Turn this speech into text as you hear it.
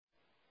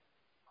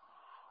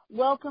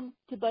Welcome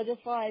to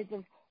Butterflies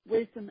of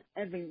Wisdom,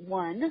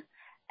 everyone.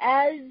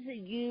 As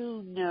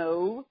you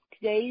know,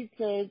 today's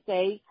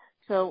Thursday,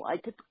 so I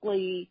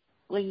typically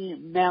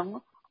bring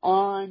Mel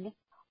on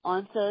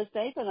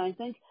Thursday, but I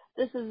think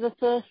this is the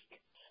first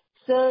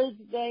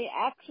Thursday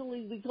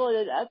actually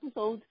recorded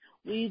episode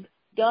we've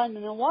done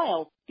in a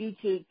while due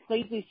to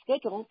crazy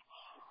schedules.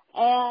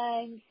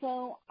 And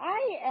so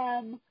I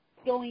am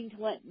going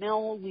to let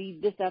Mel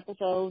lead this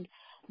episode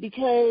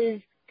because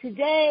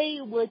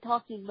today we're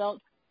talking about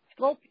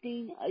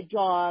sculpting a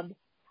job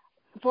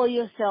for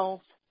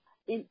yourself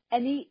in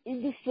any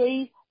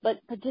industry,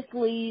 but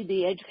particularly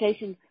the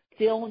education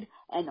field,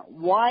 and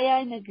why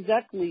I'm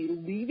exactly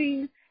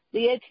leaving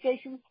the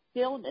education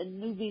field and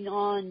moving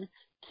on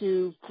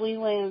to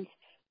freelance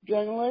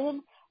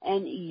journalism.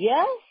 And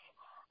yes,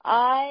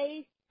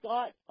 I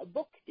got a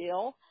book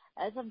deal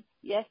as of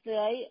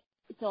yesterday,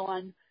 so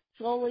I'm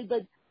slowly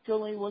but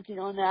surely working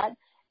on that.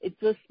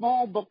 It's a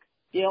small book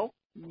deal.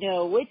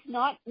 No, it's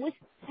not with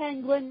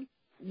Penguin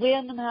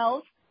Random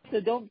House, so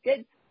don't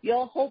get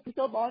your hopes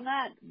up on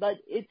that. But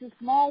it's a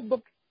small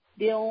book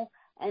deal,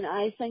 and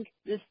I think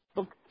this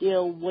book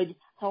deal would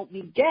help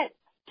me get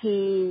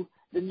to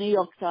the New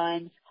York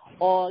Times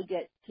or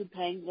get to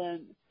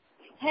Penguin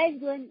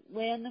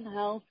Random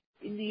House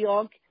in New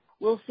York.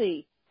 We'll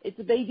see. It's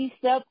a baby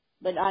step,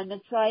 but I'm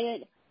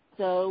excited.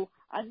 So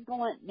I'm going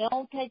to let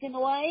Mel take it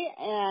away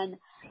and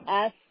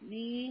ask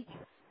me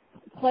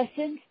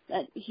questions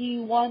that he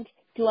wants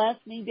to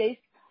ask me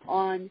based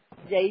on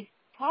today's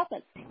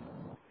topic.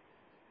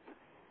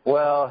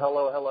 Well,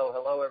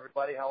 hello,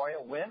 everybody. How are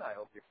you? Win, I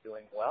hope you're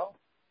doing well.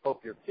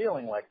 Hope you're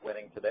feeling like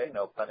winning today.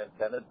 No pun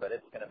intended, but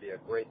it's going to be a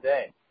great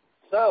day.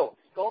 So,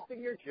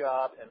 sculpting your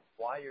job and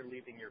why you're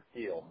leaving your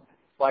field.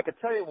 Well, I can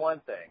tell you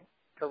one thing.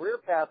 Career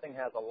pathing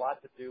has a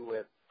lot to do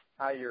with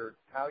how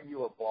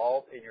you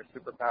evolve in your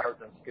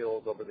superpowers and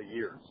skills over the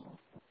years.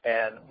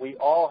 And we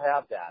all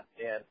have that.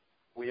 And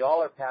we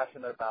all are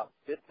passionate about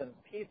bits and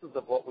pieces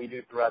of what we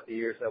do throughout the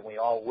years, and we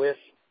all wish,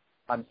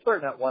 I'm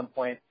certain at one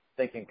point,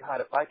 thinking,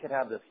 God, if I could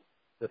have this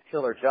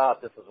killer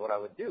job, this is what I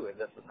would do, and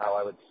this is how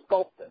I would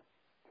sculpt it.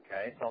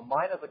 Okay? So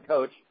mine as a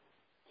coach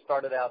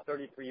started out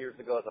 33 years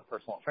ago as a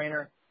personal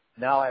trainer.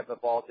 Now I've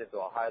evolved into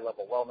a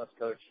high-level wellness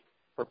coach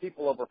for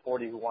people over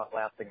 40 who want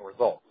lasting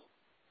results.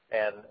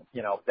 And,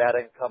 you know, that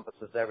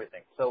encompasses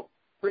everything. So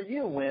for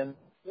you, when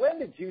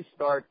did you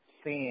start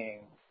seeing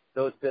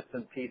those bits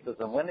and pieces,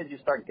 and when did you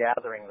start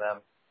gathering them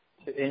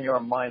in your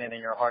mind and in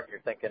your heart? You're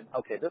thinking,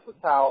 okay, this is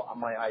how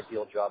my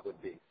ideal job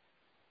would be.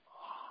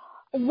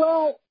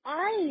 Well,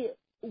 I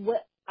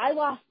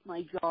lost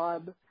my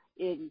job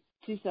in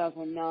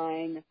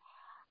 2009.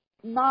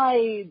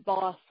 My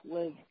boss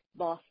was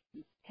boss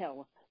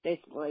hell,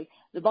 basically.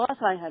 The boss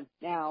I have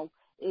now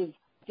is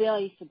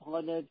very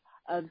supportive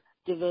of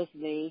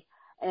diversity,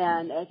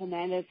 and as a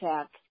matter of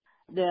fact,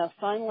 they're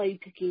finally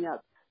picking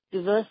up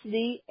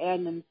diversity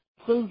and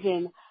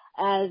inclusion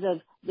as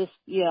of this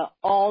year.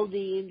 All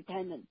the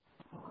independent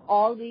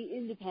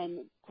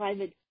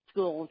private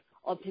schools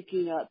are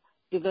picking up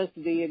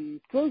diversity and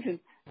inclusion.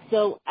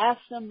 So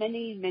after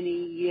many, many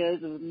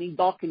years of me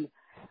barking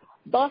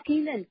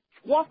and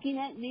squawking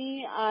at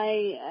me,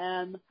 I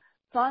am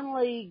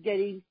finally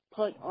getting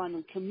put on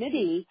a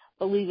committee,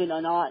 believe it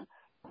or not,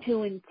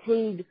 to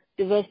include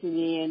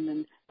diversity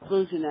and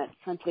inclusion at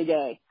Country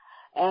Day.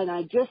 And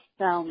I just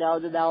found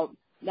out about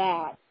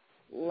that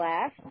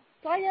last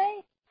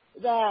Friday,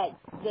 that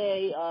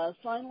they are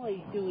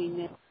finally doing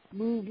this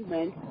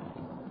movement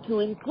to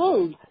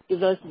include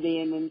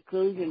diversity and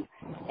inclusion.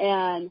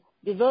 And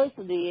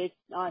diversity is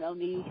not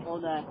only for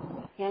the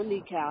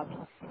handicapped,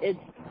 it's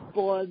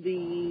for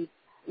the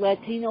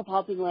Latino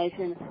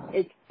population,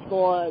 it's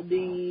for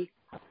the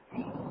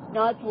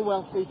not so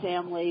wealthy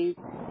families,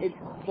 it's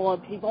for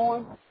people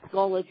on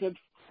scholarships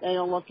that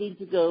are looking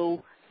to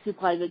go to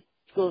private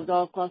schools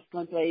all across the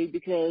country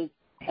because,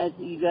 as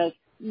you guys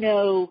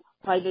know,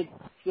 private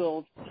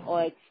schools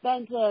are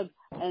expensive,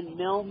 and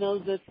Mel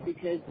knows this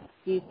because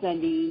he's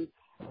sending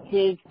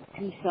his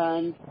two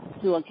sons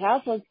to a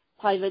Catholic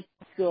private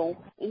school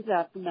in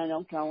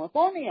Sacramento,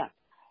 California.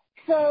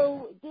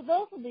 So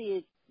diversity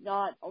is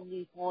not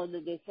only for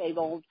the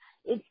disabled,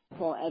 it's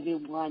for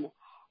everyone.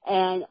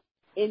 And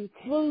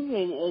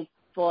inclusion is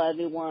for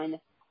everyone.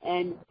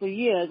 And for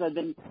years I've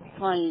been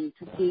trying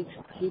to teach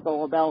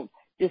people about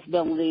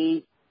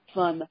disability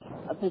from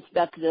a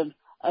perspective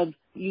of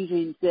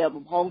using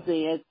cerebral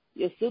palsy as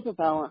your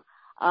superpower.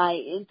 I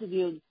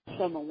interviewed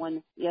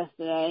someone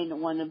yesterday,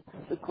 and one of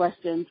the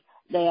questions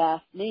they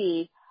asked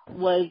me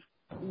was,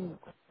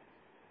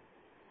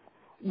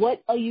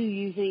 what are you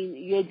using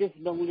your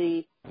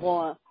disability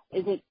for?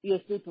 Is it your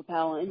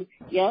superpower? And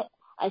yeah,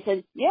 I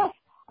said yes.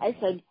 I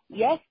said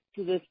yes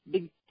to this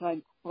big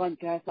time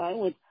podcast. I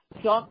was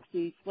shocked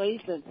to phrase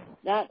it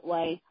that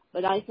way,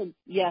 but I said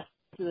yes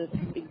to this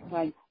big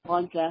time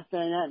podcast,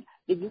 and that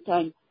big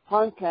time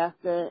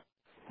podcaster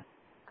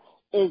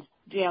is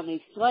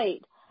Jeremy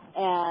Slate,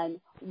 and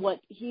what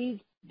he's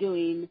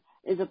doing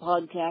is a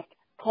podcast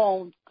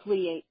called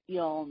Create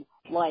Your Own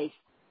Life.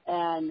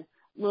 And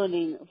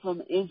learning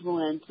from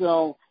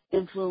influencers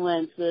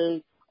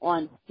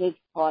on his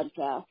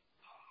podcast.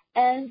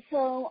 And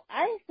so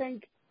I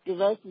think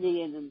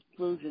diversity and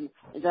inclusion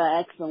is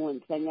an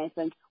excellent thing. I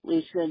think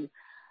we should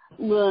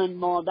learn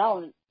more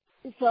about it.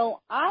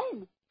 So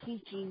I'm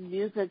teaching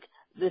music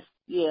this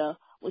year,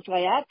 which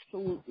I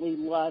absolutely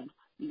loved,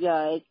 you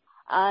guys.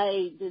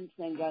 I didn't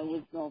think I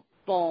was going to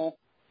fall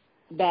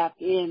back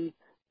into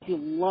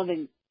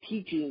loving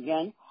teaching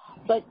again.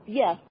 But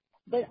yes,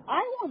 but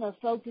I want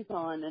to focus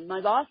on, and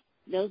my boss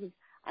knows this,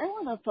 I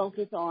want to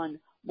focus on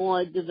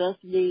more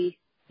diversity,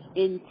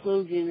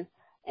 inclusion,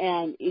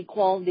 and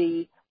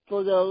equality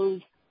for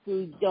those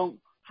who don't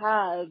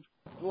have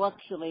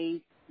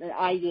luxuries that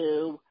I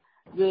do.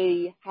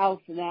 The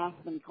house in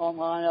Aspen,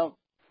 Colorado,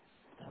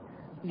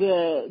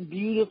 the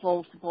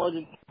beautiful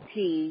supportive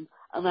team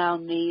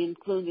around me,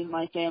 including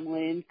my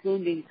family,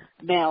 including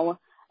Mel,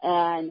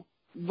 and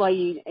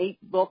writing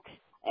 8 books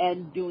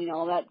and doing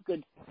all that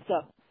good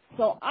stuff.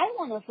 So I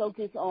want to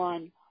focus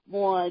on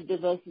more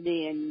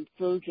diversity and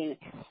inclusion,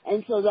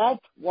 and so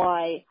that's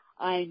why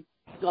I'm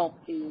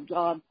sculpting a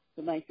job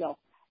for myself.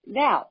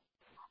 Now,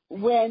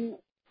 when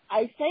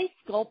I say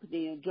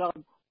sculpting a job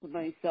for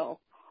myself,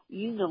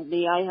 you know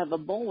me, I have a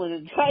bowl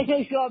and a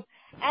China shop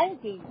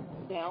attitude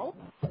now,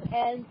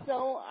 and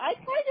so I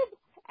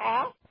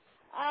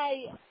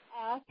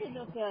asked in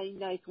a very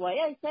nice way.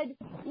 I said,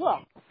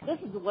 look, this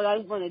is what I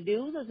want to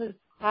do. This is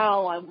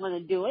how I want to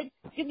do it.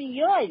 Give me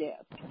your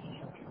ideas.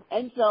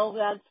 And so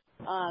that's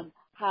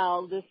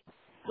how this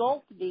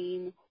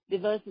sculpting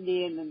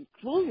diversity and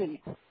inclusion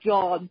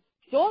job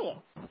started.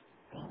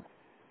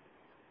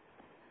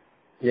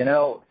 You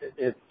know,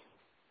 it's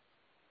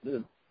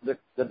the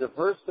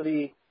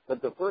diversity. The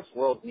diverse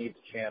world needs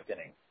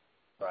championing,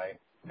 right?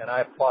 And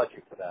I applaud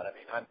you for that. I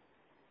mean,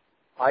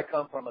 I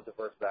come from a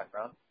diverse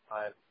background.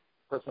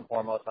 First and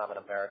foremost, I'm an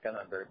American.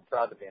 I'm very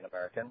proud to be an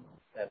American.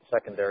 And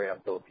secondary, I'm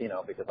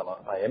Filipino because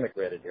I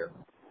immigrated here.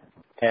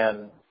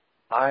 And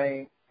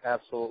I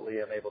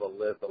absolutely am able to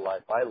live the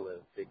life I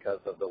live because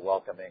of the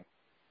welcoming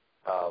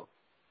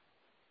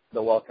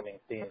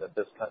theme that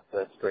this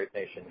great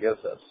nation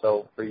gives us.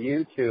 So for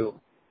you to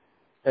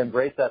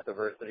embrace that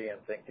diversity and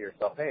think to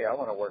yourself, hey, I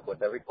want to work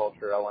with every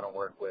culture. I want to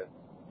work with,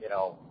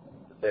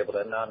 disabled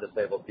and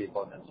non-disabled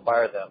people and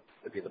inspire them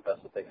to be the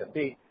best that they can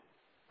be.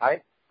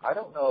 I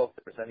don't know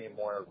if there's any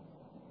more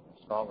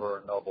stronger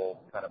or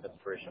noble kind of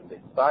inspiration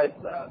besides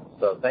that.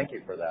 So thank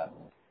you for that.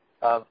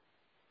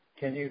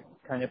 Can you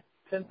kind of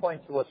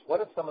pinpoint to us what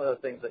are some of the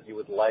things that you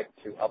would like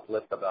to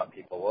uplift about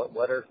people?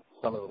 What are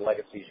some of the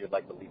legacies you'd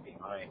like to leave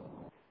behind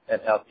and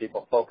have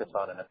people focus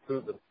on and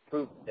improve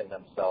in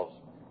themselves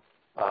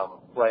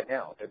right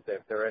now? If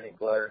there are any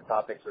glaring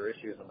topics or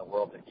issues in the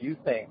world that you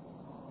think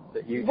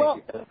you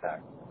can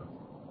impact.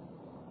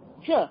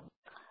 Sure.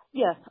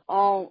 Yes,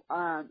 I'll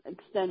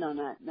extend on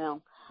that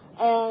now.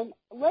 And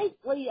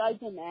lately I've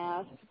been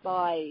asked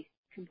by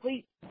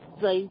complete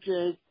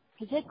strangers,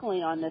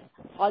 particularly on this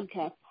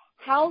podcast,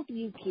 how do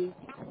you keep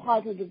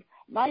positive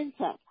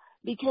mindset?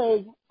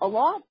 Because a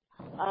lot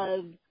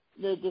of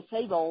the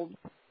disabled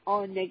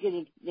are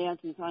negative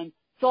Nancy's. I'm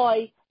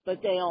sorry,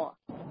 but they are.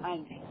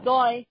 I'm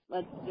sorry,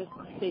 let's just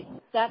say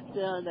that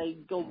they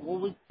go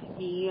over to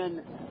me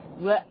and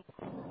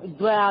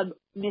grab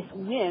Miss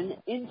Lynn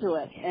into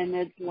it. And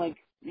it's like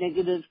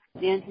negative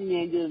Nancy,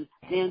 negative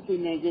Nancy,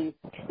 negative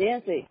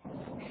Nancy.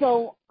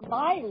 So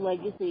my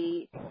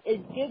legacy is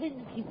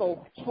giving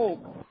people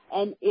hope.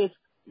 And if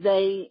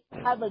they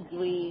have a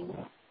dream,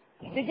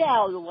 figure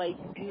out a way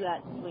to do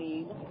that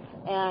dream.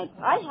 And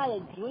I had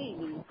a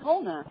dream in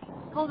Kona,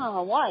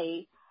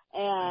 Hawaii,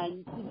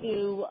 and to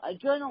do a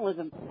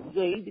journalism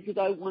degree because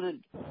I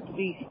wanted to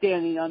be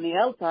standing on the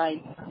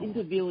outside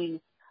interviewing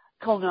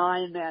Kona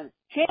Ironman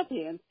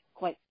champions,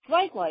 quite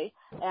frankly,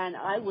 and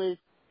I was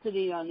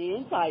sitting on the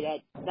inside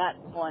at that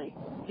point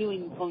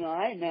doing Kona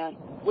Ironman,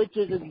 which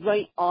is a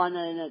great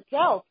honor in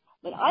itself,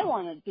 but I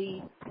wanted to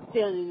be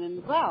standing in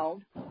the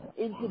crowd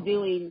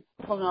interviewing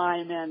Kona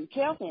Ironman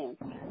champions.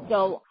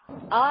 So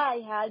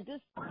I had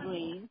this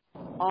dream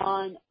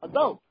on a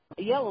boat,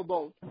 a yellow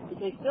boat,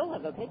 which I still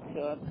have a picture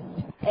of,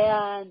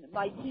 and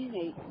my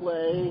teammate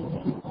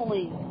was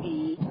pulling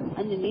me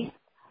underneath.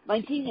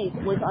 My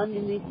teammate was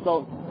underneath the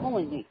boat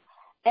pulling me.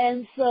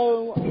 And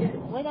so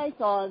when I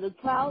saw the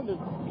crowd of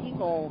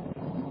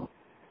people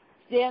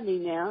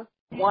standing there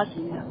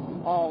watching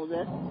all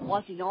this,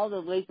 watching all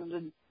the races,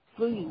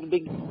 including the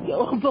big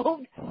yellow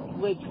boat,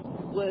 which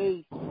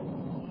was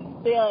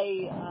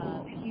very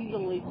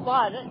easily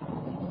spotted,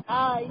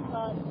 I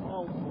thought,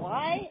 well,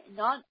 why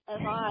not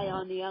am I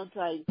on the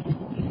outside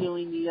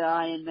doing the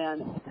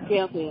Ironman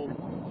champion?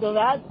 So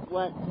that's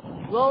what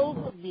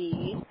drove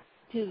me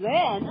to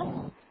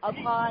then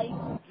apply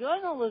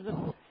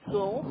journalism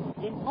school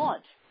in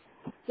March.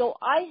 So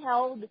I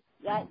held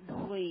that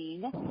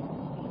dream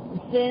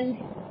since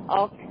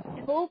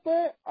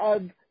October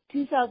of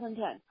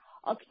 2010.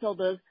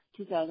 October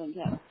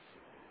 2010.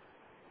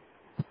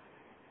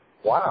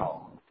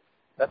 Wow.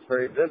 That's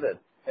very vivid.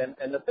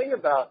 And the thing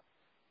about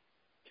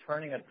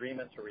turning a dream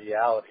into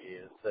reality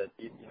is that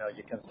you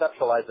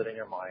conceptualize it in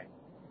your mind,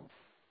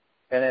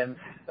 and then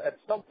at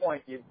some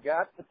point you've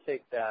got to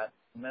take that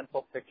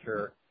mental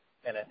picture,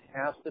 and it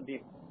has to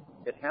be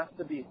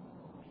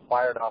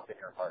fired off in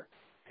your heart.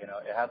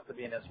 It has to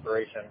be an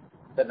inspiration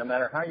that no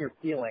matter how you're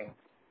feeling,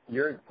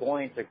 you're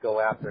going to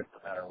go after it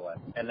no matter what.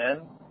 And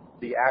then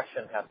the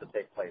action has to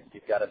take place.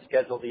 You've got to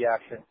schedule the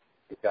action.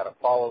 You've got to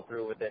follow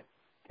through with it.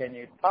 Can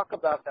you talk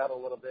about that a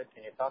little bit?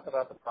 Can you talk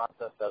about the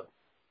process of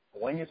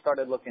when you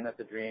started looking at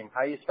the dream,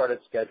 how you started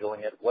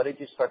scheduling it? What did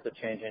you start to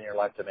change in your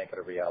life to make it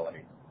a reality?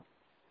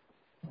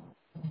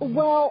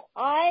 Well,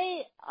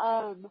 I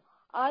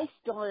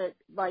started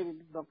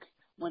writing books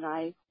when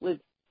I was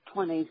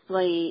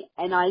 23,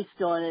 and I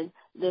started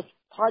this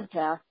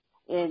podcast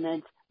in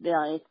its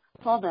various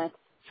formats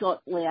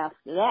shortly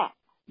after that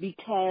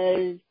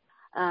because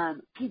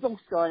people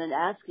started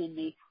asking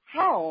me,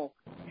 how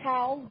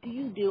do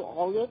you do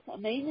all this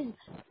amazing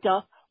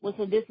stuff with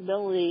a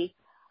disability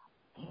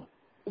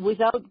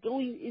without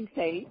going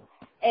insane?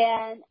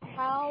 And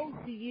how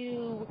do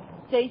you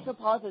stay so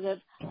positive?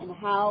 And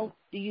how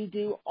do you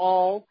do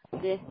all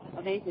this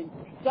amazing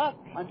stuff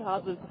on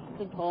top of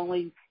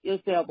controlling your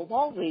cerebral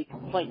palsy?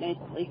 Quite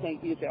nicely,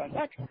 thank you very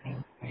much.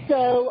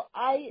 So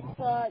I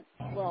thought,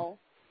 well,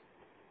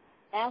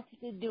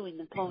 after doing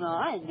the Kona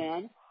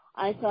Ironman,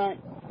 I thought,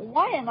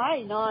 why am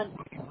I not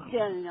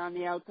standing on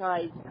the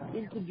outside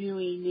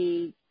interviewing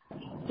these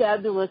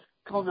fabulous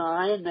Kona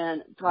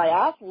Ironman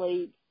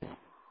triathletes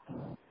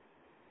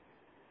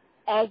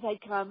as I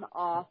come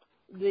off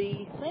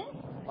the finish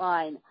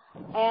line?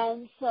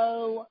 And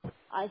so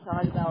I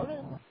thought about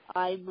it.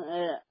 I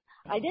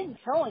didn't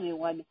tell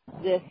anyone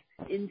this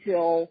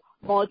until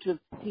March of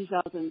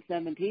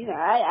 2017.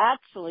 I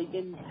actually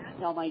didn't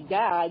tell my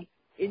dad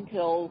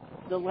until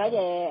the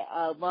letter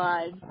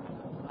arrived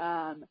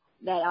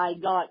that I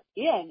got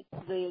in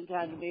the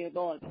Academy of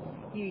Arts.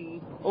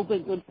 He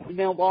opens the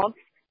mailbox,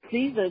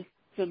 sees it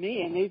to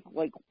me, and he's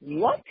like,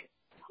 "What?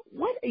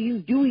 What are you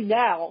doing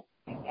now?"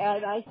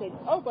 And I said,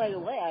 "Oh, by the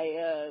way, I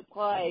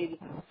applied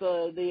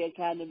for the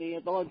Academy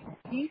of Arts."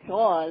 He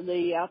saw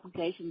the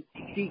application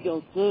sheet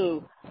go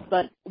through,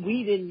 but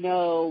we didn't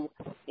know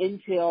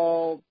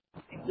until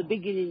the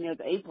beginning of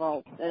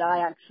April that I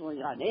actually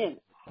got in.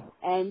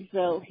 And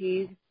so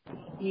he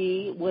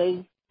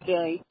was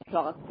very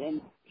shocked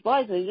and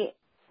surprised.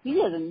 He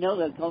doesn't know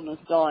the Kona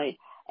story.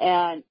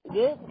 And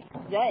this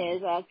day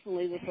is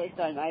actually the first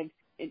time I've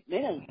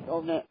admitted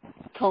on the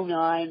Kona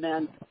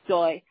Ironman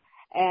story.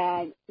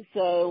 And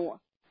so,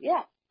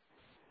 yeah.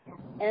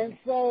 And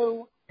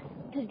so,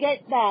 to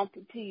get back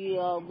to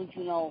your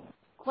original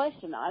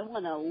question, I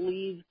want to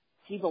leave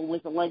people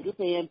with a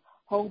legacy of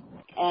hope.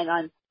 And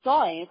I'm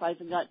sorry if I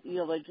forgot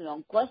your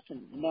original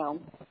question.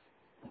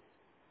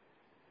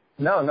 No,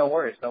 no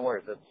worries.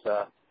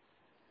 It's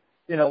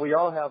we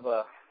all have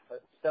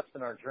steps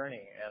in our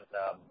journey,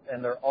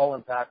 and they're all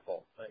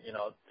impactful.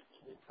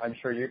 I'm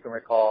sure you can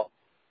recall.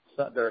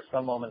 There are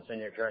some moments in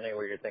your journey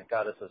where you think,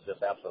 God, this is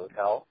just absolute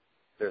hell.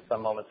 There's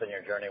some moments in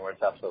your journey where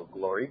it's absolute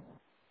glory.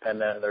 And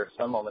then there's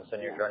some moments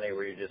in your journey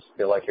where you just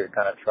feel like you're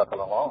kind of trucking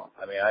along.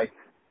 I mean,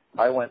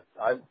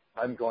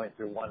 I'm going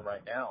through one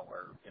right now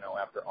where,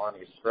 after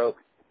Ani's stroke,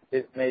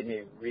 it made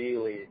me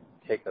really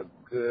take a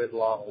good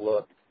long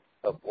look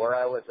of where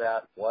I was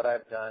at, what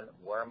I've done,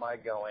 where am I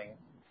going,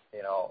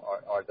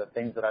 are the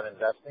things that I'm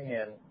investing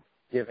in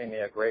giving me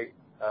a great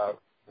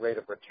rate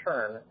of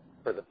return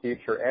for the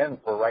future and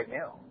for right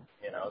now,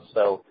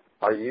 So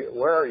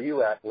where are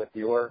you at with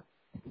your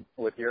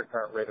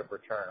current rate of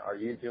return? Are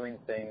you doing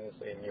things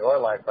in your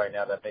life right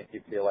now that make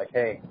you feel like,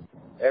 hey,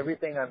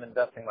 everything I'm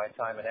investing my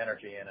time and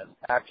energy in is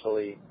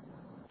actually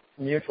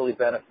mutually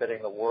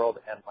benefiting the world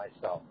and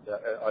myself?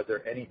 Are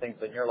there any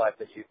things in your life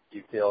that you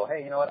feel,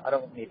 hey, you know what, I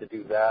don't need to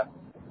do that.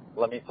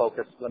 Let me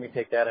focus. Let me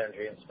take that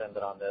energy and spend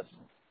it on this.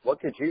 What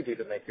could you do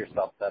to make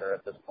yourself better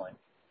at this point?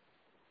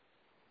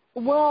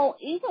 Well,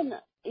 even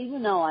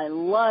though I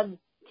love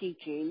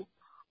teaching,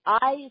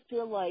 I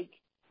feel like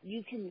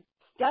you can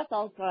step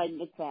outside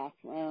the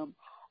classroom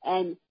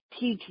and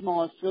teach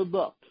more through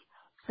books.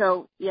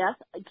 So, yes,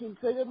 I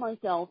consider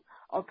myself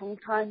a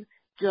full-time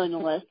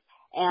journalist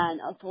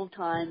and a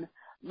full-time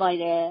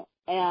writer,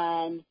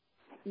 and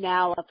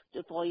now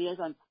after 4 years,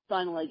 I'm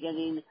finally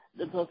getting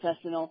the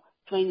professional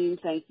training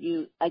thank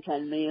you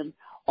Academy of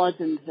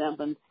Arts in San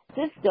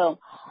Francisco.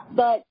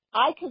 But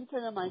I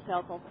consider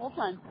myself a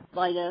full-time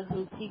writer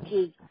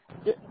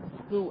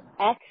who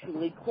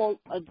actually, quote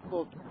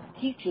unquote,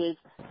 teaches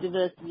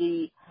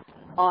diversity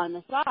on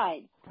the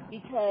side,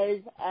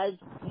 because as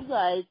you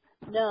guys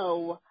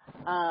know,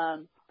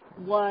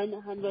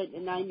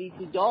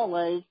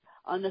 $192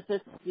 on the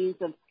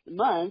 15th of the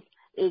month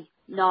is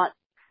not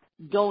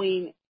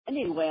going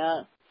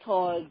anywhere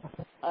towards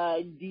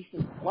a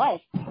decent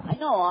life. I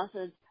know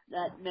authors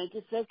that make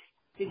a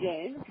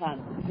six-figure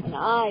income, and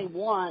I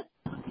want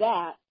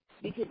that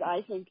because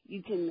I think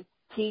you can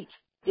teach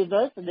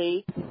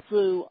diversity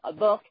through a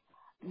book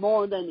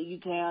more than you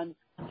can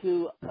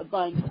to a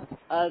bunch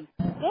of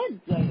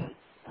third graders.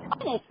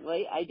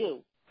 Honestly, I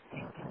do.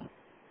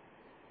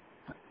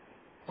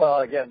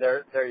 Well, again,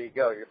 there you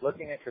go. You're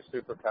looking at your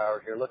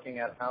superpowers. You're looking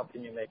at how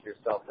can you make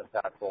yourself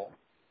impactful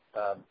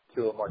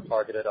to a more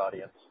targeted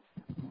audience.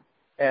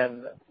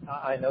 And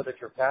I know that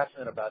you're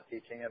passionate about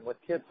teaching, and with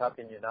kids, how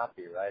can you not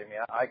be, right? I mean,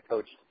 I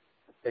coached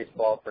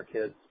baseball for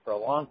kids for a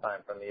long time,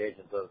 from the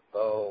ages of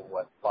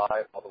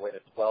 5 all the way to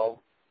 12.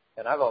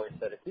 And I've always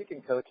said, if you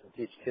can coach and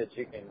teach kids,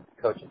 you can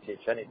coach and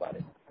teach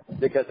anybody,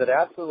 because it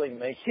absolutely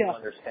makes you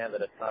understand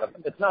that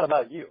it's not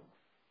about you.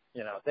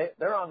 You know,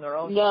 they're on their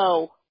own.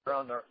 No.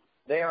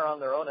 They are on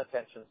their own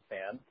attention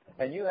span,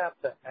 and you have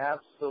to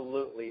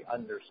absolutely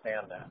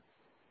understand that.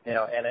 You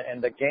know,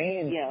 and the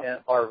gains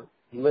are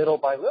little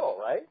by little,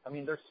 right? I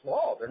mean, they're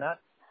small. They're not.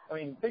 I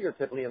mean,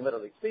 figuratively and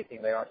literally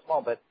speaking, they are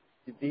small, but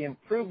the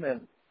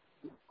improvements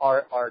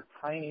are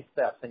tiny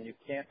steps, and you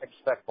can't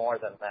expect more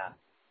than that.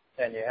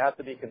 And you have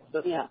to be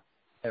consistent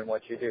in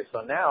what you do.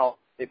 So now,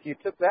 if you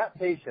took that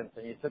patience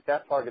and you took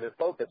that targeted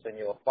focus and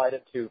you applied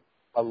it to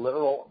a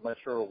literal,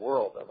 mature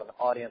world of an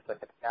audience that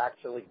could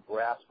actually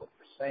grasp what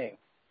you're saying,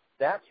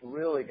 that's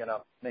really going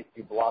to make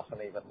you blossom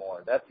even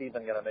more. That's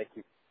even going to make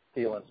you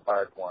feel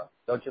inspired more.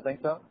 Don't you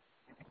think so?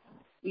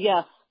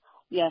 Yes.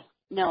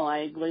 No, I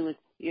agree with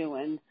you.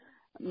 And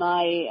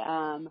my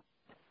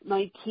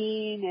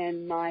team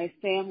and my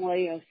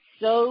family are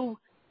so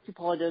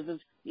supportive of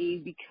me,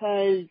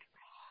 because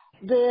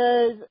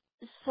there's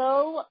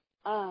so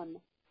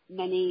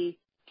many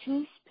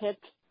toothpick,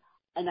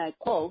 and I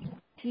quote,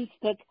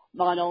 toothpick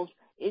models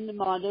in the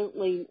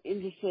modeling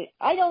industry.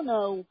 I don't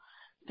know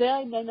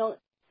very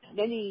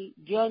many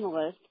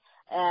journalists,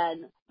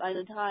 and by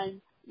the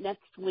time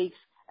next week's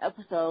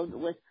episode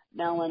with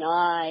Mel and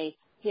I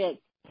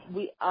hit,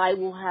 I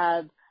will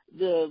have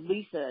the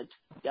research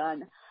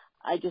done.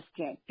 I just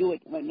can't do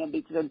it right now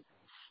because I'm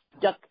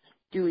stuck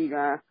doing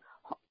a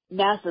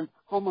massive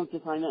homework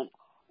assignment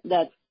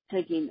that's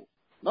taking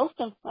most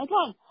of my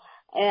time.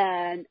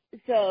 And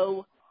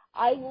so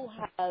I will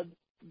have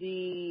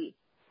the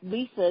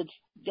research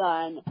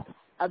done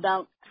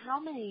about how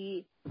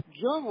many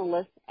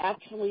journalists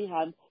actually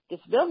have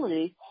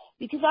disabilities,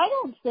 because I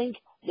don't think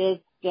there's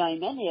very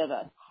many of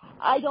us.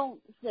 I don't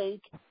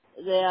think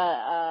there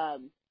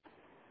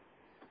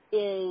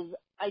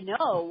I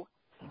know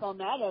from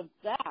matter of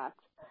fact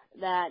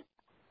that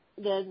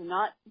there's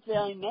not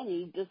very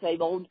many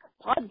disabled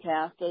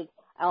podcasters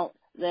out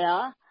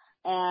there,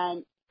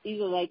 and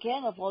either they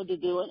can't afford to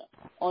do it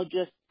or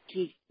just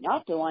choose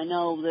not to. I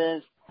know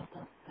there's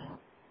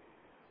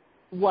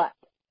the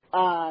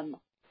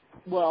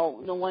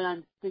one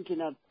I'm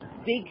thinking of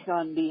speaks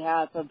on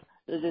behalf of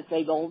the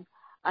disabled.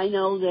 I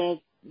know there's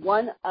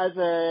one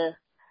other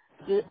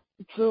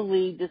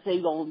truly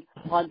disabled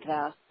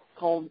podcast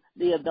called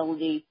The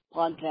Ability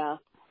Podcast,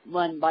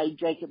 run by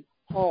Jacob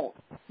Holt,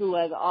 who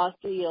has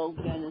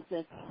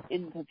osteogenesis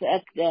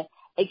imperfecta,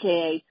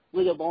 aka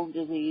little bone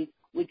disease,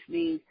 which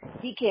means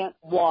he can't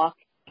walk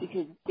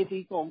because if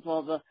he falls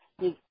over,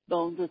 his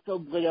bones are so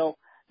brittle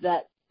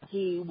that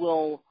he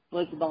will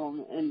break a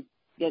bone and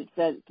get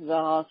sent to the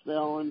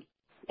hospital and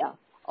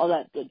all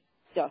that good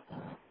stuff.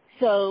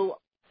 So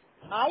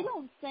I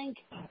don't think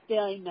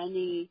very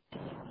many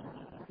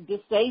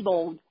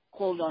disabled,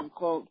 quote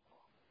unquote,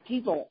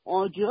 people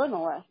are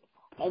journalists,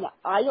 and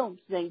I don't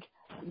think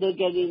they're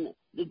getting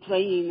the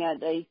training that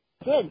they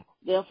should.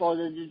 Therefore,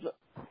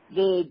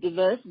 the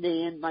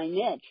diversity in my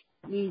niche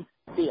needs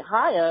to be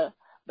higher,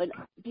 but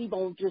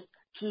people just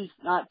choose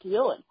not to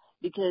do it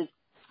because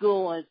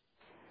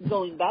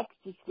going back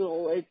to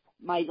school is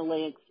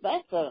mightily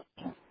expensive,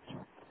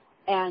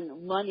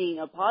 and running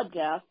a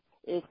podcast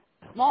is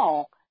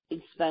small,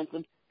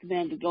 expensive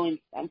compared to going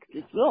back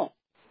to school.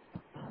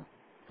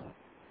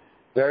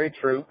 Very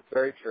true,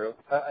 very true.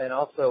 And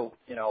also,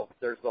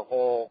 there's the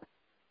whole,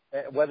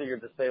 whether you're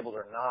disabled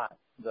or not,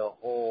 the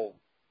whole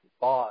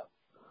thought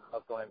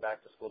of going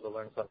back to school to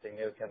learn something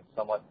new can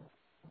somewhat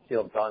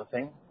feel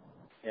daunting,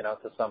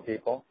 to some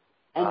people.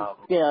 And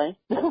scary.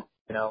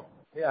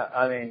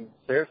 I mean,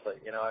 seriously,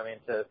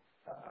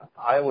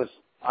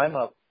 I'm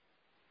a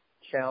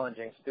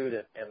challenging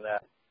student in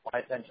that my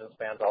attention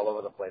span's all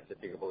over the place,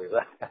 if you can believe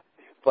that.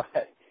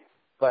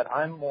 But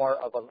I'm more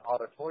of an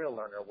auditorial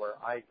learner where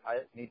I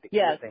need to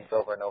hear things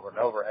over and over and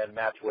over and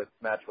match with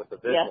the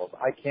visuals.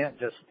 Yes. I can't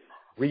just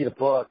read a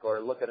book or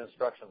look at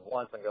instructions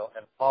once and go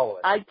and follow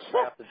it. I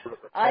have to do it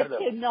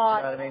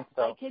repetitively.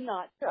 I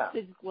cannot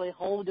physically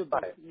hold a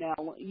book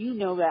now. You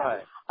know that.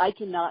 Right. I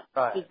cannot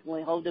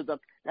physically hold a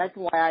book. That's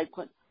why I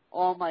put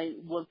all my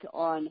work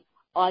on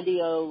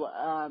audio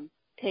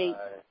tape.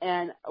 Right.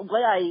 And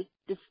what I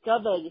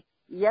discovered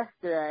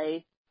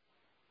yesterday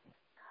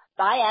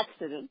by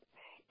accident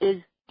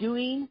is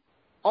doing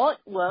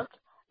artwork,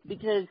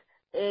 because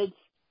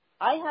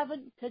I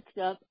haven't picked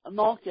up a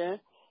marker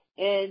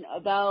in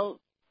about,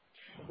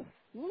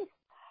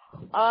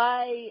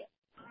 I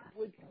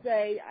would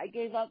say I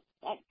gave up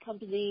that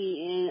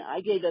company and I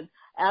gave up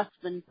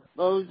Aspen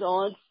Rose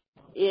Arts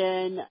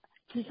in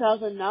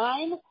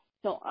 2009.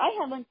 So I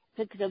haven't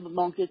picked up a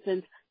marker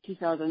since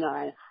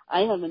 2009. I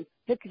haven't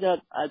picked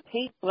up a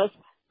paintbrush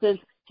since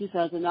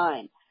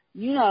 2009.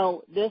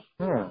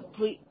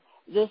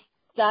 this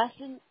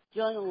fashion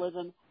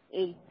journalism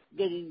is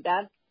getting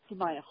back to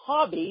my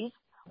hobbies,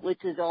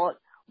 which is art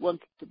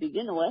work to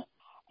begin with.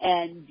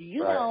 And do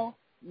you know,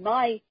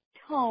 my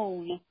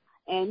Tone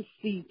and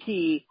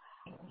CT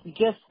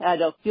just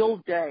had a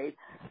field day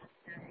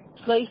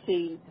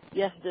tracing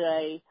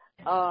yesterday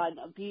on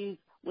a piece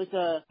with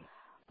a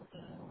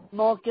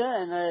marker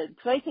and a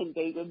tracing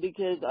paper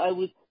because I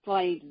was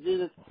trying to do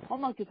this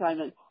homework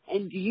assignment.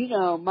 And do you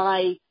know,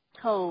 my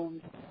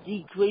tone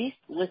decreased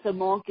with a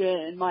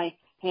marker in my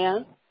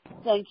hand?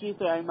 Thank you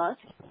very much.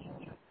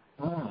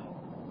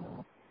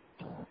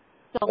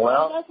 So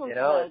well,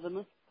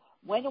 my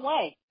went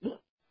away.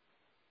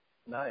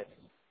 Nice.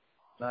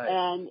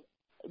 And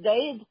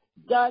they've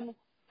done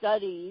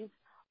studies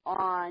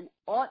on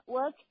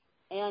artwork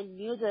and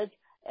music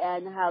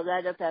and how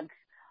that affects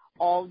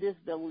all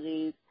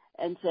disabilities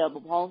and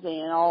cerebral palsy,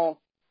 and all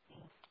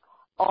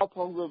parts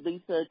of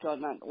research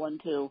on that one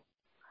too.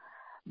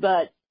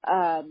 But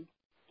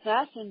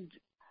fashion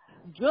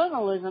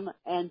journalism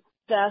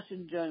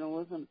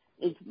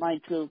is my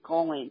true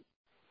calling.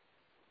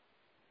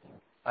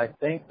 I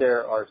think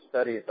there are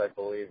studies, I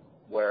believe,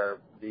 where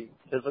the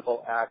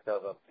physical act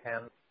of a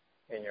pen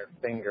in your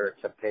finger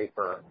to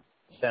paper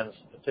sends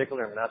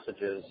particular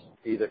messages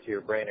either to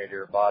your brain or to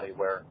your body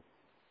where,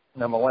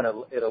 number one,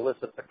 it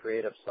elicits the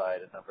creative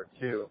side, and number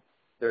two,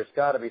 there's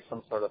got to be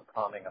some sort of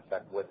calming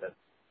effect with it,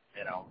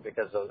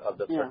 because of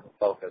the certain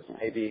focus.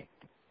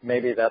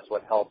 Maybe that's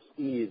what helps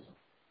ease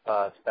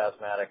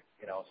spasmodic,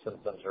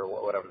 symptoms or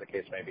whatever the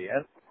case may be.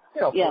 And,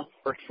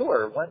 for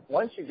sure,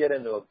 once you get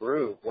into a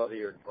groove, whether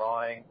you're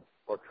drawing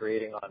or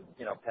creating on,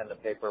 pen to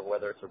paper,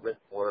 whether it's a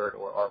written word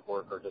or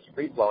artwork or just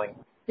free-flowing,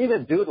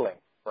 even doodling,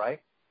 right?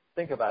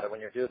 Think about it.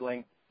 When you're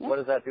doodling, what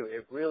does that do?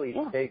 It really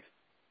takes,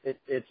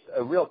 it's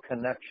a real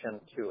connection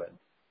to it,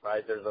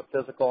 right? There's a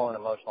physical and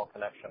emotional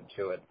connection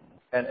to it.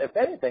 And if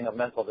anything, a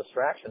mental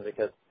distraction,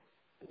 because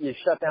you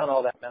shut down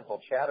all that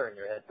mental chatter in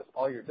your head because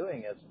all you're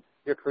doing is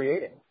you're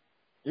creating.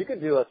 You can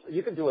do a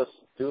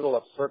doodle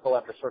of circle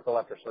after circle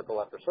after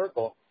circle after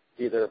circle,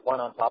 either one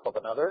on top of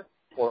another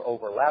or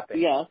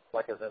overlapping,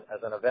 like as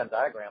an event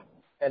diagram,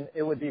 and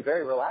it would be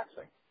very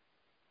relaxing.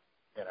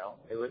 It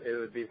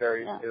would be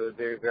very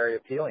very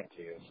appealing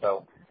to you.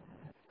 So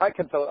I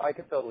could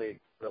totally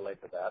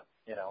relate to that.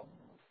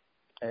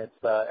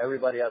 It's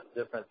everybody has a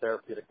different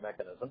therapeutic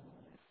mechanism.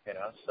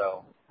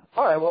 So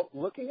all right. Well,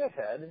 looking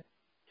ahead,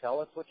 tell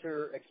us what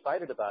you're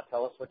excited about.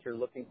 Tell us what you're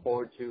looking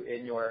forward to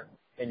in your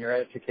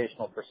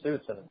educational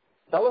pursuits, and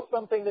tell us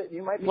something that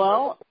you might be.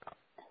 Well,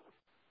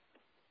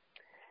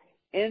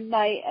 in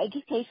my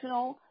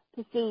educational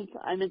pursuits,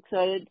 I'm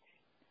excited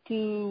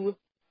to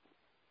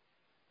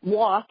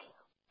walk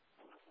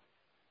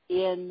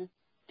in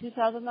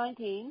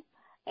 2019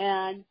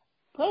 and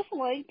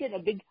personally get a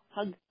big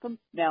hug from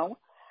Mel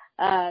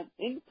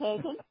in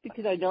person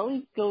because I know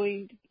he's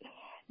going to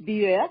be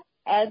there.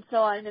 And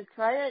so I'm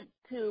excited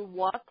to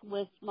walk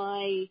with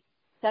my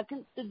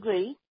second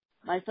degree.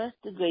 My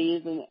first degree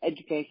is in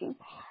education,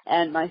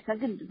 and my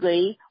second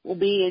degree will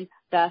be in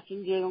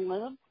fashion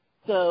journalism.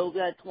 So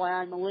that's why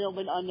I'm a little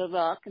bit under the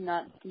rock and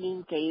not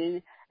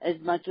communicating as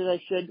much as I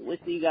should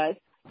with you guys,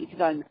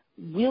 because I'm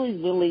really,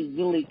 really,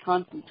 really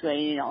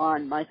concentrating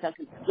on my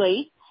second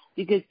degree,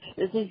 because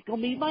this is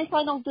going to be my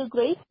final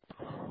degree.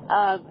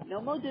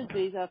 No more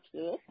degrees after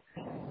this.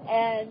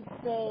 And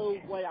so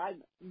what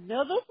I'm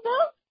nervous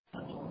about,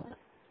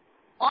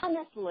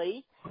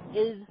 honestly,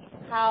 is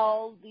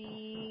how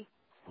the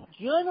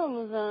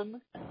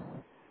journalism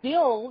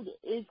field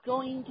is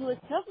going to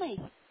accept me.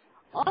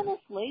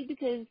 Honestly,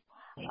 because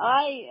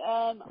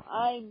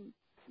I'm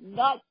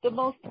not the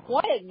most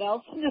quiet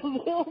mouse in the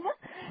room,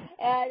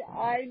 and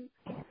I'm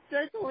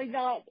certainly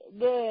not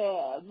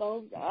the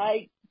most.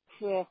 I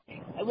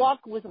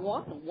walk with a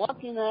walker,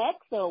 walk in the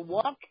exo,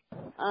 walk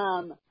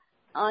on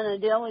a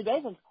daily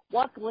basis,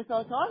 walk with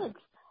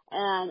orthotics,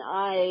 and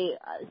I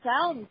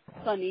sound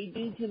funny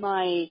due to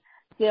my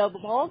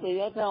cerebral palsy.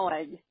 That's how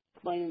I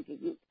explain it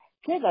to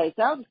kids. I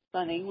sound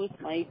funny with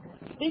my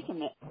speech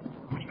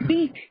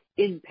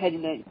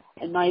impediment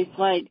and my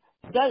slight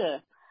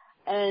stutter,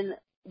 and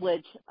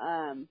which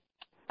I'm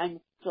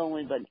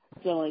slowly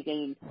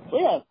getting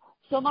rid of.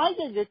 So my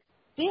biggest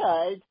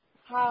fear is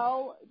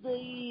how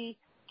the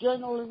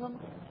journalism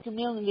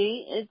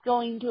community is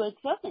going to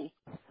accept me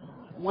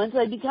once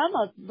I become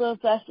a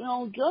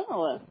professional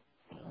journalist.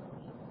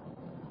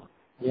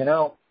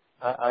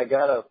 I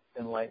gotta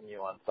enlighten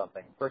you on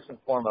something. First and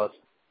foremost,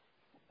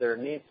 there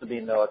needs to be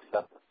no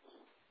acceptance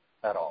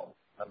at all.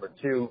 Number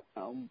two,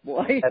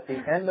 at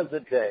the end of the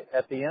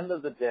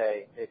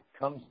day, it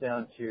comes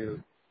down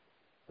to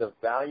the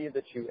value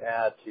that you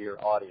add to your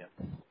audience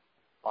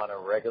on a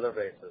regular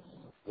basis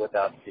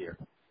without fear.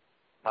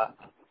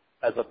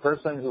 As a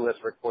person who has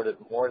recorded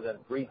more than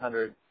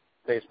 300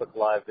 Facebook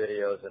Live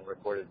videos and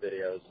recorded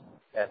videos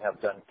and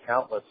have done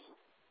countless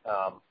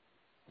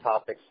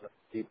topics,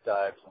 deep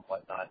dives and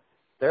whatnot,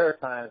 there are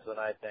times when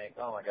I think,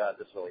 oh my God,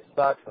 this really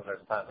sucks, and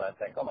there's times I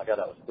think, oh my God,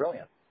 that was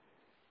brilliant.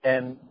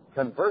 And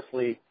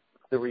conversely,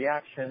 the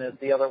reaction is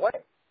the other way.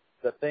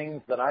 the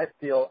things that I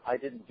feel I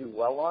didn't do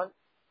well on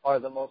are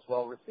the most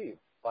well received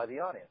by the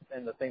audience.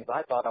 And the things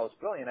I thought I was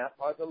brilliant at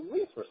are the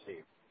least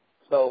received.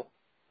 So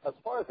as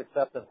far as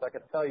acceptance, I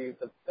can tell you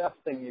the best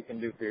thing you can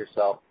do for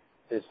yourself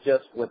is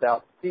just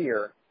without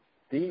fear,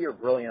 be your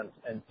brilliance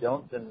and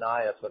don't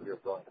deny us of your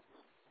brilliance.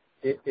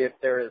 If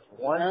there is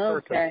one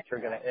person that you're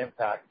going to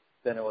impact,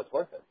 then it was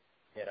worth it.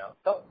 You know,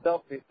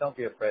 don't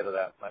be afraid of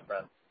that, my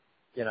friend.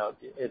 You know,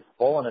 it's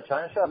bull in a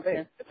china shop.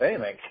 Hey, if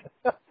anything,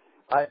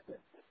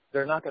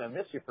 they're not going to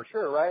miss you for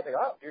sure, right? They go,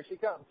 oh, here she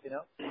comes. You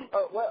know,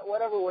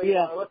 whatever way you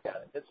want to look at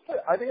it,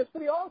 I think it's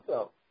pretty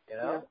awesome. You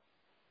know,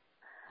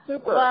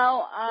 super.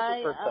 Well,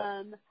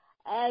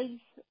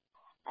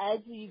 as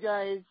you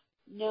guys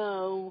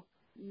know,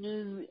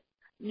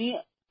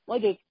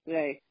 what is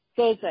today?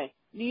 Thursday.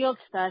 New York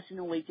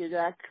Fashion Week is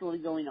actually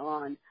going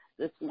on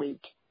this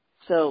week,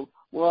 so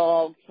we're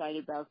all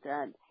excited about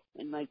that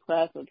in my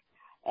classes.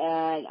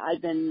 And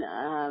I've been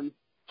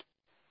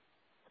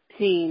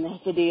seeing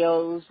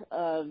videos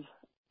of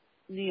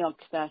New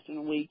York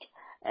Fashion Week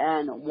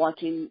and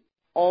watching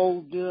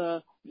all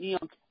the New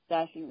York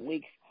Fashion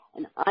Weeks,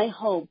 and I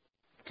hope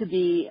to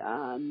be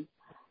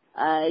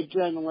a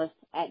journalist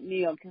at New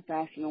York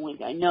Fashion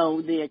Week. I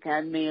know the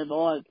Academy of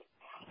Arts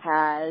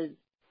has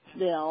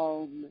their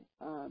own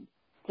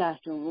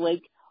Fashion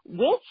Week,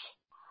 which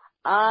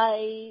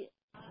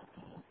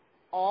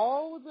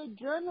all the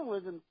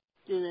journalism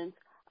students,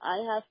 I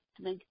have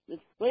to make this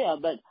clear,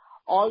 but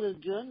all the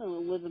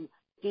journalism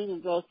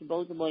students are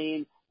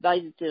supposedly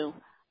invited to.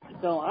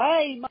 So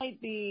I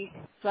might be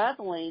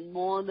traveling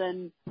more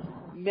than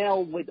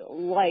Mel would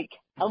like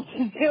out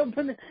to San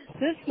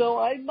Francisco.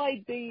 I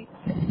might be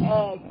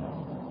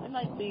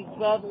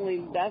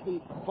traveling back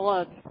and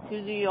forth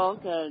to New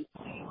York and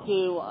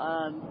to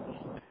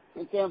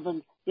San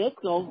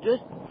Francisco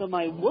just for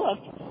my work,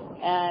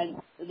 and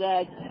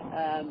that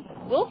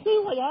we'll see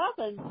what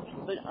happens.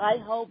 But I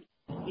hope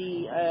to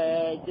be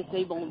a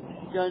disabled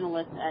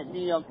journalist at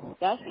New York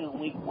Fashion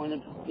Week one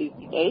of these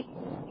days.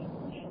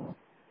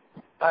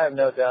 I have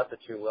no doubt that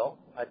you will.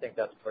 I think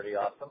that's pretty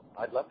awesome.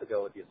 I'd love to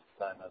go with you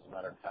sometime, as a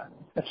matter of fact.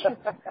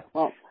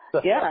 Well,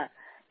 yeah.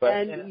 But,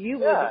 and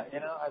you I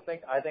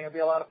think it'd be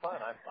a lot of fun.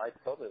 I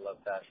totally love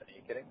fashion. Are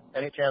you kidding?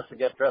 Any chance to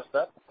get dressed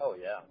up? Oh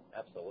yeah,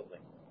 absolutely.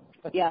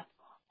 Yeah.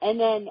 And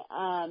then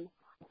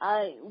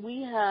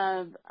we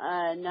have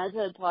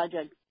another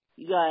project,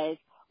 you guys,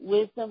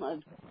 Wisdom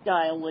of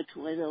Style, which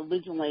was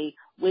originally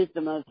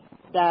Wisdom of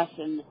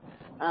Fashion,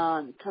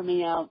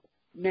 coming out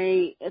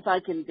May, if I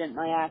can get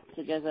my act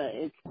together,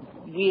 it's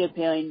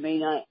reappearing May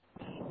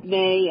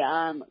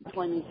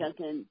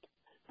 22nd,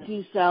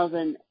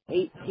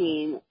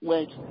 2018,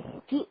 which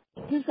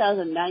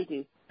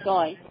 2019,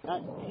 sorry,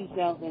 not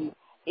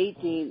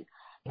 2018.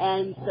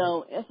 And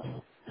so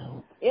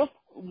if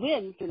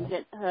Wynn can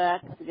get her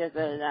act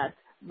together, that's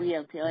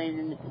reappearing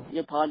in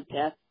your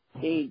podcast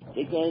feed,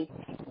 because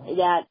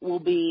that will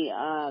be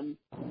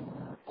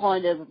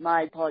part of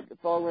my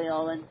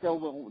portfolio, and so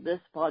will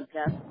this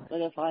podcast,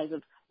 Butterflies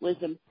of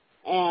Wisdom.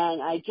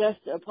 And I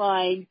just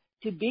applied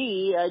to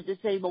be a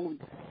disabled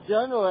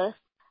journalist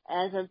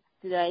as of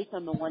today.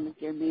 Someone has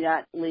given me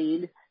that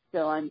lead,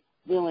 so I'm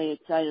really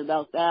excited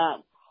about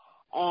that.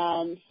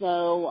 And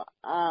so,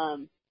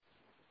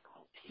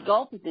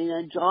 sculpting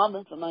a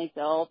job for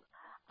myself,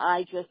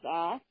 I just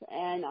asked,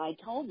 and I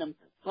told them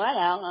flat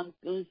out I'm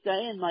going to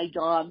stay in my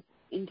job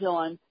until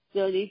I'm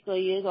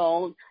 33 years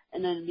old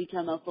and then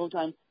become a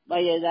full-time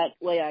writer. That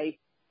way I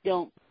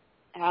don't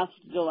have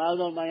to go out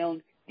on my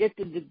own, get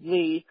the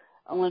degree,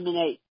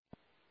 eliminate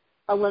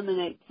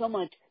so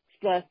much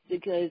stress,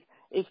 because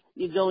if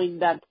you're going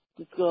back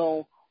to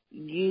school,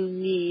 you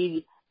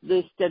need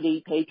the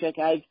steady paycheck.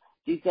 I've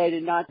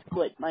decided not to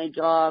quit my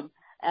job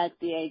at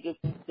the age of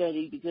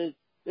 30 because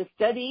the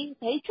studying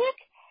paycheck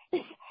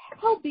is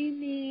helping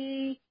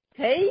me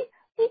pay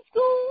for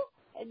school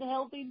and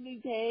helping me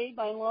pay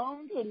my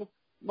loans, and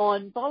more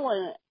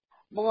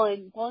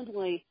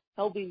importantly,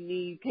 helping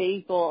me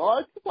pay for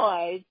art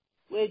supplies,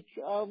 which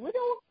are a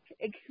little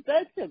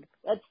expensive.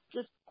 Let's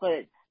just put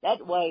it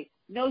that way.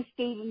 No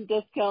student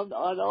discount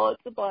on art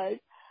supplies.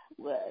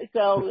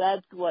 So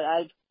that's what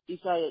I've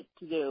decided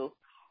to do.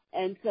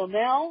 And so,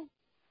 Mel,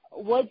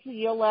 what's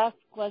your last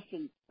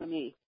question for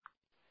me?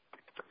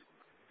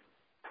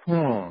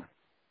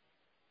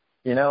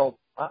 You know,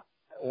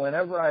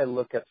 whenever I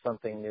look at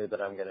something new that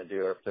I'm going to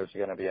do, or if there's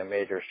going to be a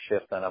major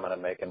shift that I'm going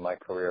to make in my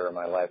career or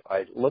my life,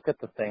 I look at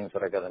the things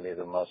that are going to be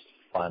the most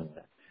fun.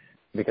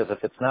 Because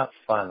if it's not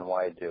fun,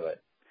 why do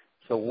it?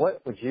 So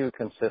what would you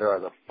consider are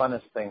the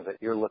funnest things that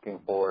you're looking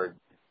forward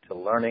to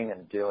learning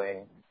and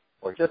doing,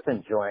 or just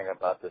enjoying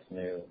about this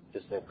new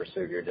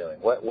pursuit you're doing?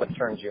 What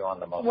turns you on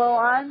the most? Well,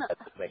 that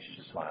just makes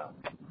you smile.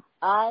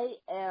 I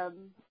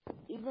am,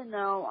 even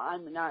though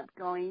I'm not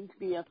going to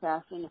be a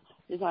fashion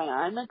designer,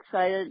 I'm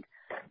excited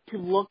to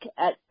look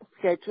at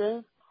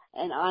sketches,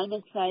 and I'm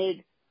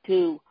excited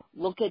to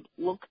look at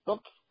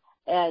lookbooks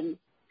and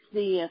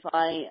see if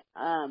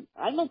I'm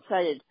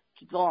excited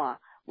to draw,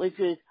 which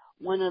is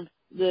one of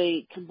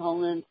the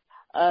components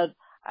of,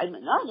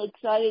 I'm not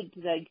excited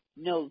to take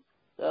notes.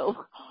 So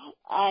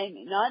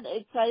I'm not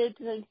excited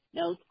to take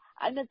notes.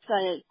 I'm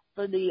excited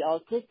for the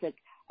artistic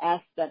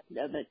aspect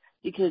of it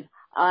because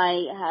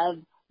I have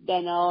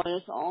been an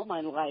artist all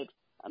my life.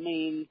 I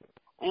mean,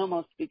 I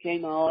almost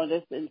became an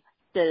artist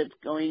instead of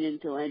going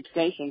into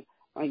education.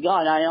 My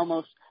God, I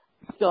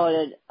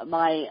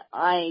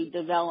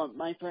developed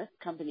my first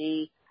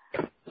company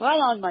right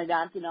on my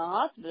back in a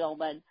hospital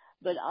bed,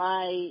 but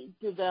I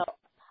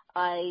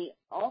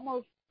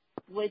almost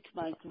switched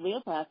my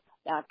career path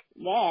back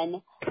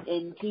then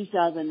in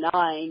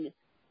 2009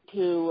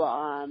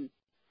 to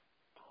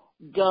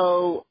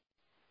go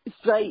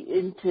straight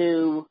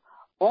into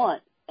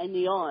art and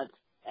the arts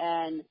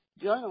and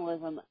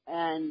journalism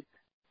and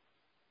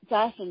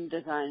fashion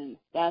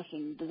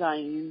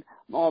design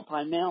more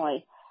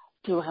primarily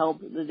to help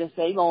the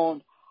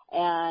disabled.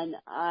 And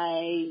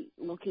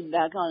looking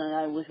back on it,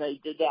 I wish I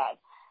did that.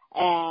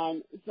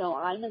 And so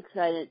I'm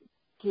excited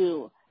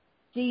to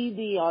see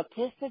the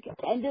artistic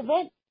end of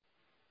it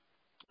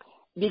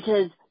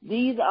because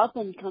these up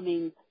and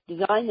coming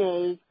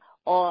designers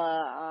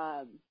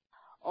are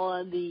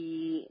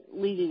the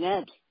leading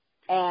edge.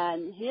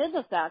 And here's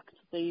a fact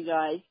for you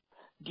guys.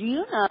 Do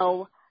you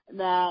know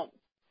that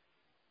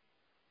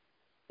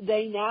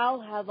they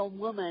now have a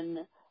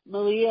woman,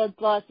 Maria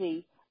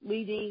Grassi,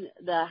 leading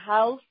the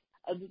House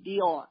of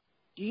Dior?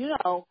 Do you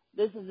know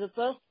this is the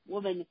first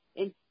woman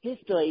in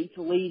history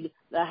to lead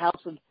the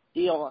House of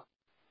Dior?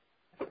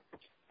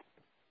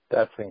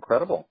 That's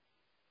incredible.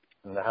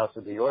 And the House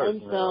of Dior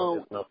is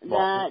no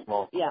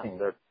small thing.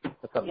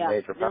 That's a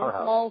major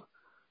powerhouse.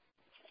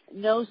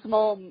 No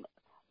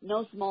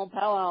small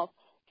powerhouse.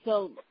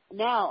 So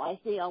now I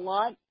see a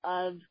lot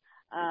of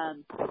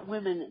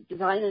women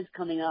designers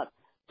coming up.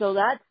 So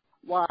that's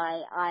why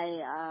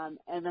I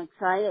am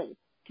excited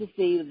to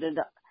see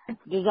the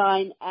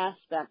design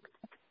aspect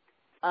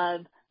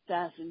of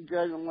fashion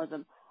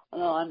journalism.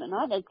 Although I'm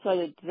not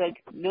excited to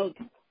take notes,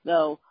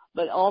 though,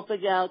 but I'll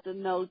figure out the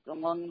notes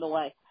along the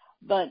way.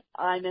 But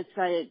I'm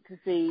excited to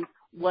see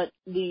what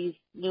these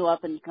new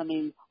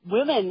up-and-coming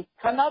women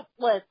come up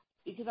with,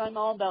 because I'm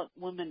all about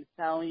women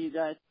power, you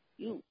guys.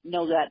 You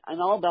know that. I'm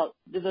all about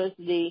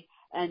diversity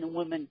and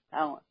women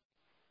power.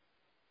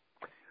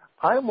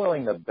 I'm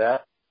willing to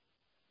bet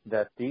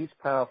that these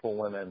powerful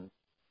women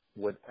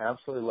would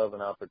absolutely love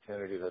an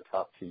opportunity to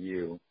talk to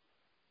you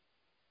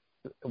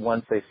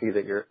once they see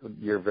that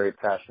you're very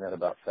passionate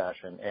about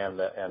fashion and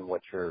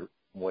what your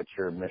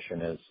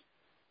mission is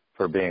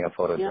for being a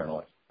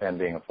photojournalist and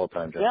being a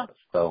full-time journalist.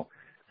 Yeah. So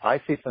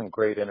I see some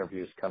great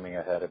interviews coming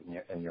ahead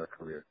in your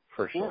career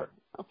for sure.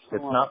 Yeah,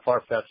 it's not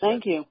far-fetched.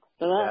 Thank you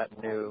for that.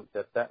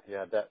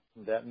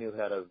 That new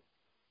head of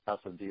House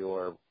of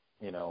Dior,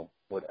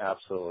 would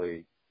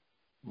absolutely,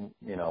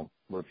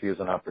 refuse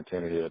an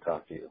opportunity to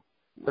talk to you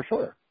for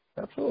sure.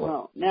 Absolutely.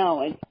 Well,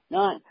 no, it's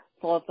not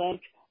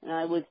far-fetched, and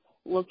I was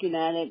looking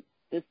at it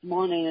this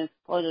morning as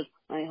part of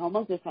my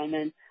homework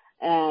assignment,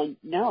 and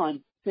now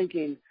I'm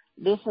thinking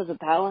this is a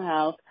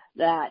powerhouse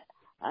that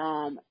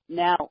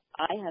now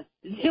I have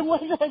to deal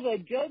with as a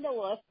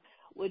journalist,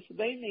 which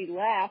made me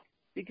laugh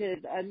because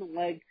I'm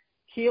like,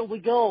 here we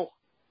go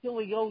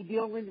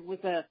dealing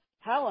with a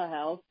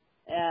powerhouse,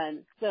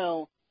 and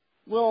so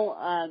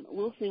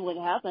we'll see what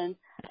happens.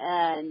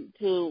 And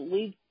to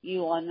leave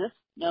you on this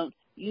note,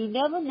 you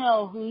never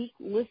know who's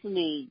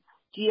listening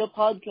to your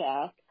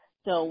podcast.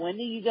 So when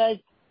do you guys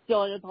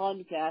start a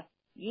podcast?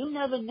 You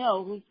never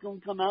know who's going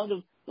to come out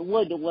of the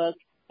woodwork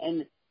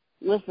and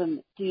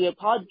listen to your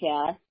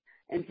podcast.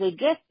 And so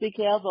just be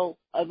careful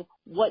of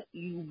what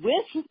you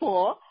wish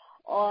for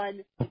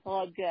on the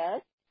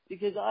podcast,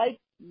 because I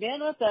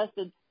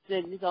manifested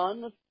things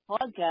on this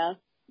podcast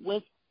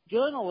with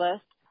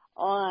journalists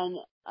on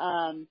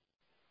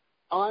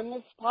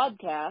this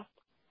podcast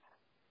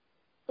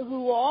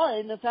who are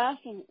in the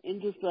fashion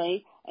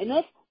industry, and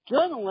this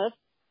journalist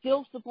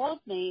still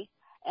supports me,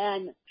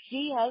 and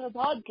she has a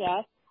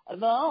podcast of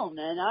her own,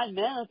 and I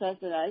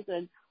manifested. I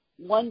said,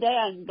 one day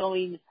I'm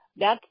going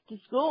back to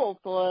school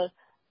for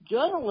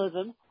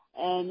journalism,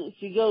 and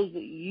she goes,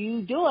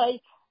 you do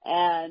it,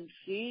 and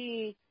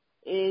she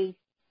is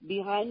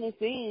behind the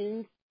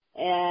scenes,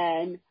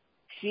 and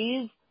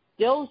she's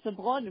still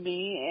supporting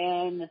me,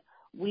 and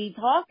we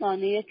talk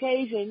on the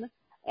occasion,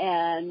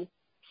 and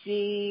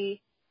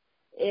she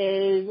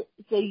is,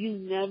 so you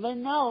never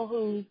know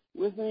who's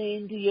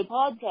listening to your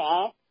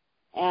podcast,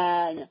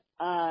 and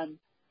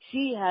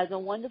she has a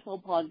wonderful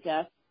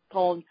podcast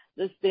called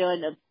The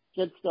Spirit of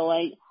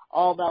 608,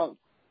 all about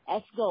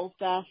ethical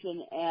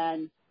fashion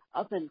and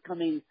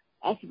up-and-coming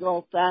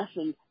ethical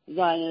fashion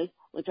designers,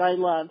 which I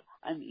love.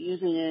 I'm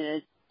using it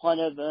as part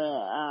of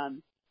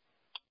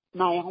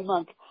my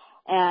homework,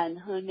 and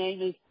her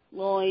name is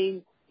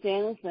Lauren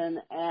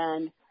Sanderson,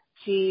 and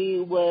she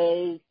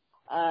was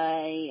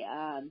a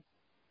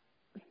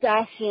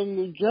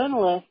fashion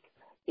journalist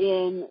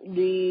in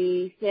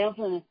the San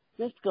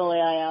Francisco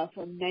area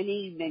for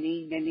many,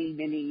 many, many,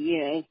 many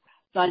years.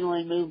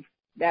 Finally moved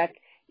back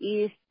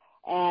east,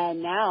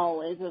 and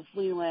now is a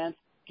freelance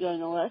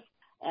journalist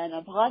and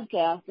a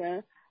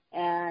podcaster.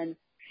 and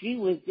she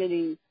was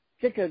getting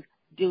sick of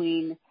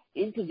doing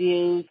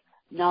interviews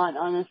not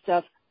on the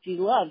stuff she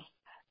loves.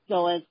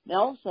 So as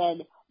Mel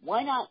said,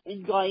 why not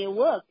enjoy your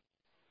work?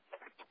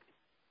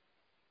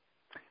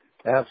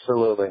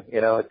 Absolutely.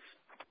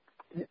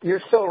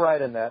 You're so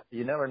right in that.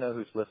 You never know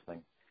who's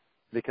listening,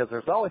 because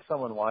there's always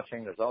someone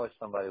watching. There's always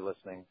somebody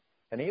listening.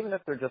 And even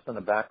if they're just in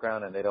the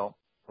background and they don't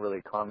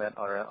really comment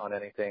on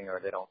anything,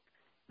 or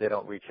they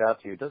don't reach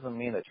out to you, it doesn't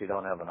mean that you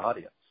don't have an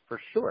audience, for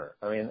sure.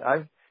 I mean,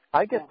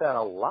 I get that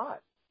a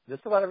lot,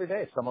 just about every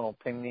day. Someone will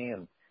ping me,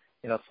 and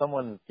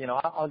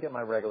I'll get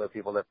my regular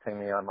people that ping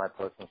me on my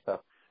posts and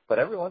stuff. But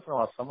every once in a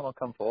while, someone will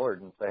come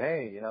forward and say,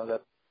 hey,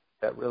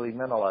 that really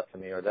meant a lot to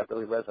me, or that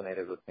really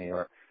resonated with me,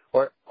 or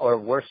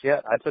worse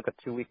yet, I took a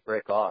 2-week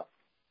break off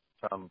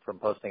from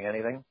posting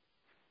anything.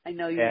 I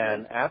know you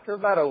And did. after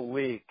about a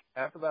week,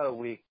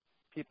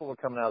 people were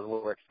coming out of the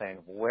woodwork saying,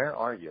 where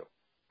are you?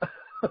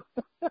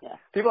 Yeah.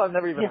 People I've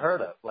never even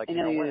heard of. Like, what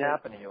did.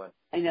 happened to you? And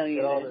I know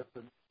you all did. this.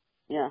 And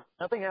Yeah.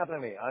 nothing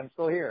happened to me. I'm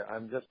still here.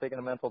 I'm just taking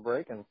a mental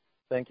break, and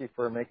thank you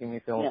for making me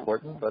feel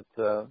important. But,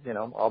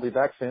 I'll be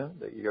back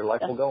soon. Your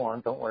life will go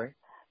on. Don't worry.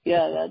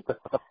 Yeah,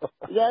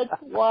 that's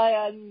why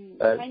I'm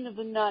kind of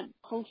not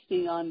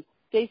posting on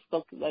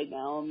Facebook right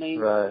now. I mean,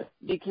 right.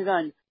 because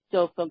I'm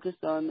so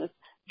focused on this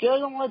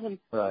journalism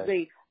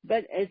thing.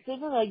 But as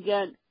soon as I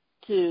get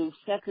to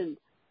second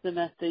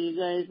semester, you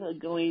guys are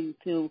going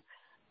to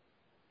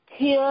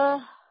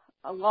hear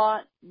a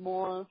lot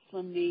more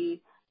from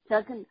me.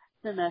 Second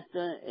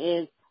semester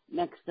is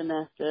next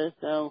semester,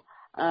 so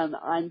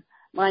I'm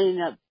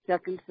lining up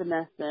second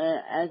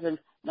semester as of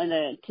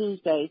Monday and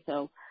Tuesday,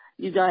 so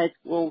you guys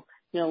will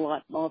hear a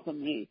lot more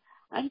from me.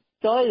 I'm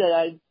sorry that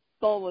I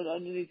followed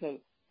underneath a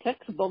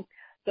textbook,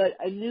 but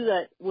I knew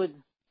that was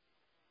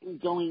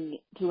going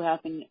to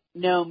happen.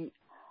 Knowing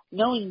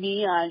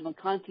me, I'm a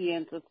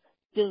conscientious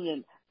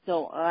student,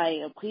 so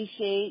I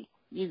appreciate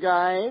you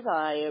guys.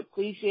 I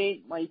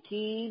appreciate my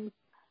team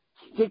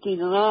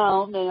sticking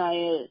around, and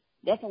I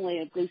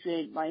definitely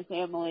appreciate my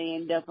family,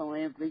 and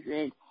definitely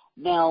appreciate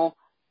Mel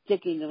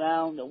sticking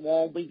around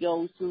while we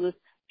go through this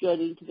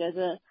journey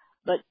together.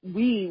 But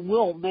we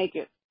will make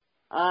it.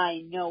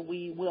 I know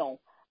we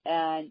will.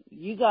 And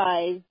you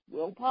guys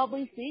will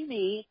probably see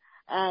me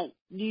at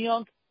New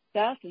York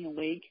Fashion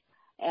Week,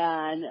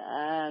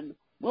 and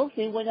we'll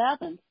see what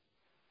happens.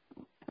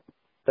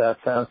 That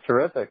sounds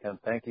terrific, and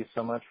thank you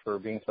so much for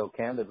being so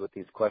candid with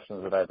these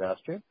questions that I've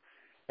asked you.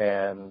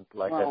 And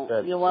like I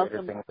said,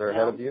 greater things are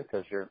ahead of you,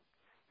 because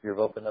you've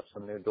opened up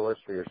some new doors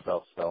for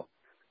yourself. So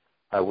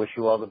I wish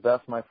you all the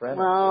best, my friend.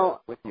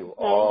 Well, with you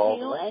all.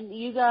 Thank you, and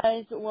you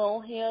guys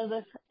will hear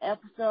this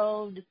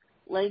episode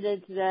later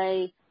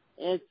today.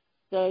 It's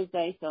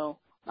Thursday, so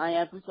my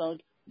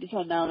episode will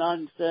come out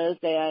on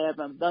Thursday. I have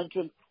a bunch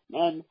of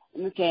men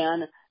in the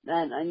can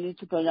that I need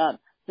to put up,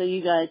 so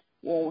you guys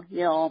will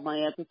hear all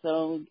my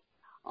episodes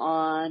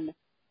on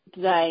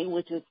today,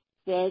 which is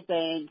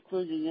Thursday,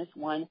 including this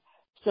one.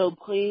 So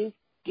please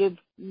give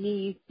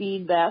me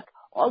feedback,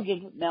 or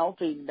give Mel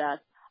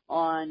feedback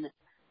on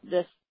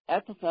this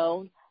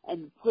episode,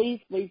 and please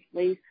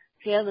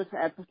share this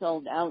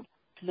episode out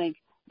to make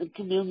the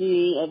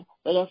community of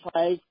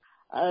butterflies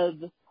of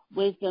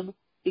wisdom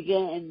bigger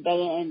and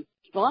better and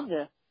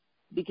stronger,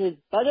 because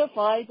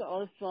butterflies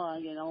are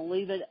strong, and I'll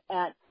leave it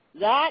at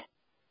that.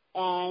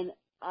 And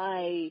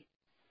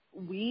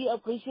we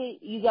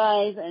appreciate you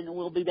guys, and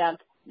we'll be back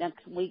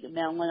next week.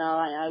 Mel and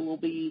I will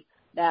be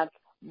back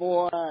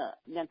more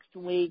next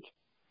week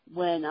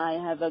when I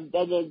have a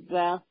better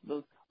grasp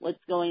of what's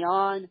going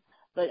on.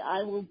 But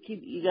I will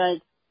keep you guys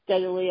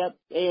steadily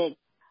updated.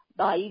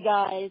 Bye, you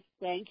guys.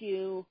 Thank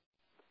you.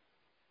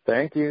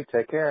 Thank you.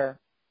 Take care.